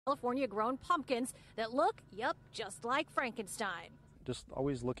California-grown pumpkins that look, just like Frankenstein. Just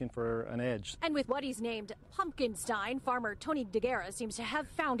always looking for an edge. And with what he's named Pumpkinstein, farmer Tony DeGuerra seems to have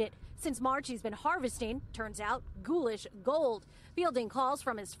found it. Since March, he's been harvesting, turns out, ghoulish gold. Fielding calls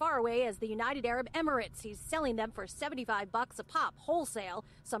from as far away as the United Arab Emirates. He's selling them for $75 a pop, wholesale.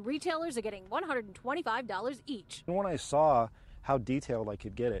 Some retailers are getting $125 each. And when I saw how detailed I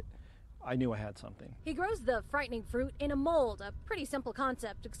could get it, I knew I had something. He grows the frightening fruit in a mold, a pretty simple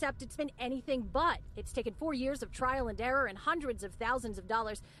concept, except it's been anything but. It's taken 4 years of trial and error and hundreds of thousands of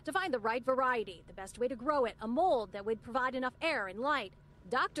dollars to find the right variety, the best way to grow it, a mold that would provide enough air and light.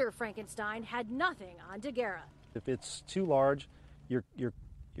 Dr. Frankenstein had nothing on DeGuerra. If it's too large, you're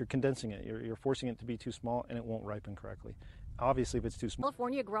condensing it. You're forcing it to be too small, and it won't ripen correctly. Obviously, if it's too small.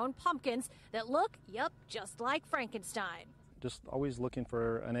 California-grown pumpkins that look, just like Frankenstein. Just always looking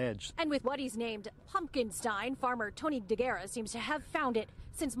for an edge. And with what he's named Pumpkinstein, farmer Tony DeGuerra seems to have found it.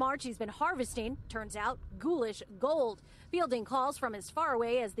 Since March, he's been harvesting, turns out, ghoulish gold. Fielding calls from as far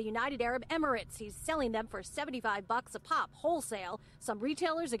away as the United Arab Emirates. He's selling them for $75 a pop, wholesale. Some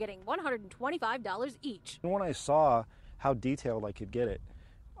retailers are getting $125 each. And when I saw how detailed I could get it,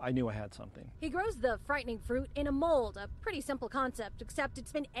 I knew I had something. He grows the frightening fruit in a mold, a pretty simple concept, except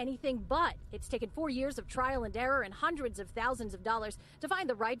it's been anything but. It's taken 4 years of trial and error and hundreds of thousands of dollars to find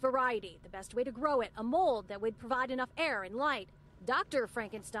the right variety, the best way to grow it, a mold that would provide enough air and light. Dr.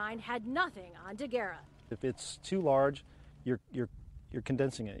 Frankenstein had nothing on DeGuerra. If it's too large, you're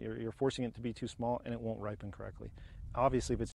condensing it. You're forcing it to be too small, and it won't ripen correctly. Obviously, if it's